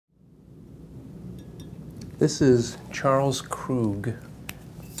This is Charles Krug,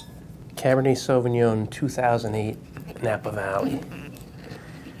 Cabernet Sauvignon 2008 Napa Valley.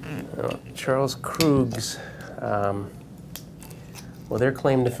 Charles Krug's, well, their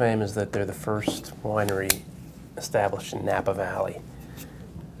claim to fame is that they're the first winery established in Napa Valley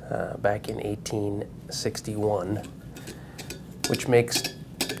back in 1861, which makes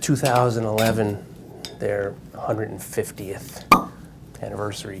 2011 their 150th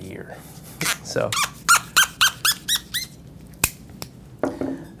anniversary year. So,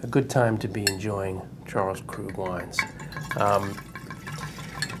 a good time to be enjoying Charles Krug wines.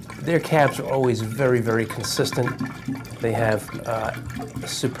 Their cabs are always very, very consistent. They have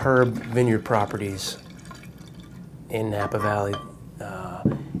superb vineyard properties in Napa Valley,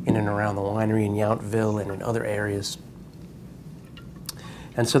 in and around the winery in Yountville and in other areas.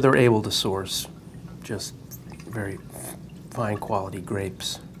 And so they're able to source just very fine quality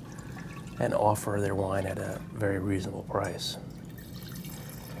grapes and offer their wine at a very reasonable price.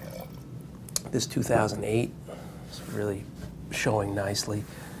 This 2008 is really showing nicely.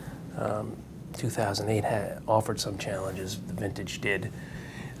 2008 had offered some challenges, the vintage did.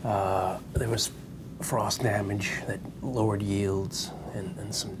 There was frost damage that lowered yields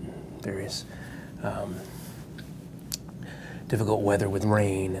and some various difficult weather with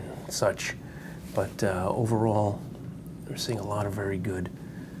rain and such. But overall, we're seeing a lot of very good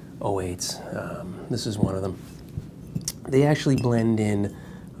 08s. This is one of them. They actually blend in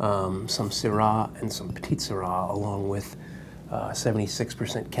some Syrah and some Petit Syrah, along with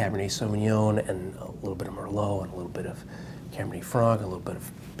 76% Cabernet Sauvignon and a little bit of Merlot and a little bit of Cabernet Franc, a little bit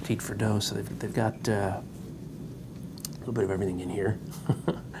of Petit Verdot. So they've got a little bit of everything in here.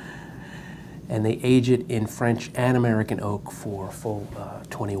 And they age it in French and American oak for a full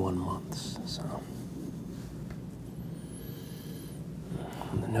 21 months. So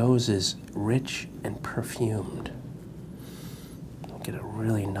the nose is rich and perfumed. Get a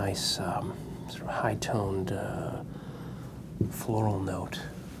really nice sort of high-toned floral note,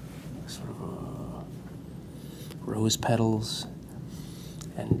 sort of rose petals,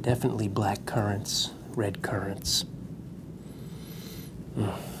 and definitely black currants, red currants.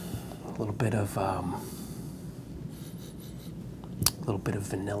 A little bit of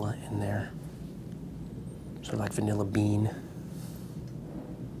vanilla in there, sort of like vanilla bean.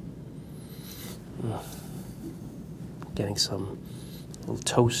 Getting some little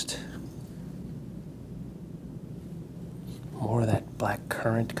toast. More of that black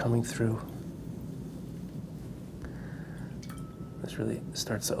currant coming through. This really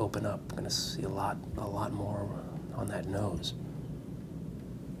starts to open up. I'm going to see a lot more on that nose.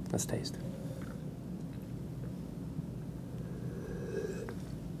 Let's taste.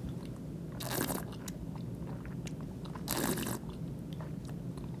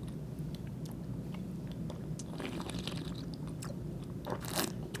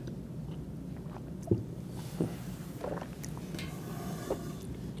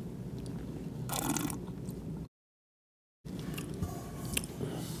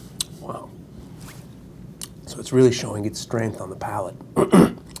 Wow. So it's really showing its strength on the palate.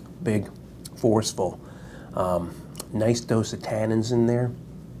 Big, forceful, nice dose of tannins in there,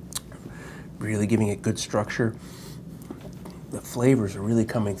 really giving it good structure. The flavors are really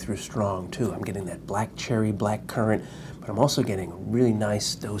coming through strong too. I'm getting that black cherry, black currant, but I'm also getting a really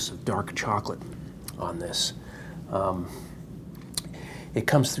nice dose of dark chocolate on this. It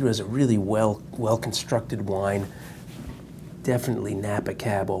comes through as a really well-constructed wine. Definitely Napa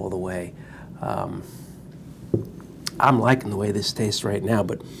Cab all the way. I'm liking the way this tastes right now,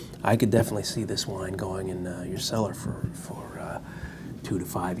 but I could definitely see this wine going in your cellar for 2 to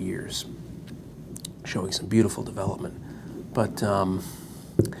 5 years, showing some beautiful development. But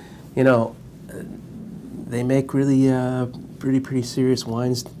you know, they make really pretty serious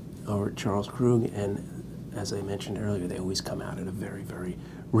wines over at Charles Krug, and as I mentioned earlier, they always come out at a very, very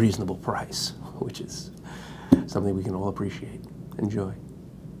reasonable price, which is something we can all appreciate. Enjoy.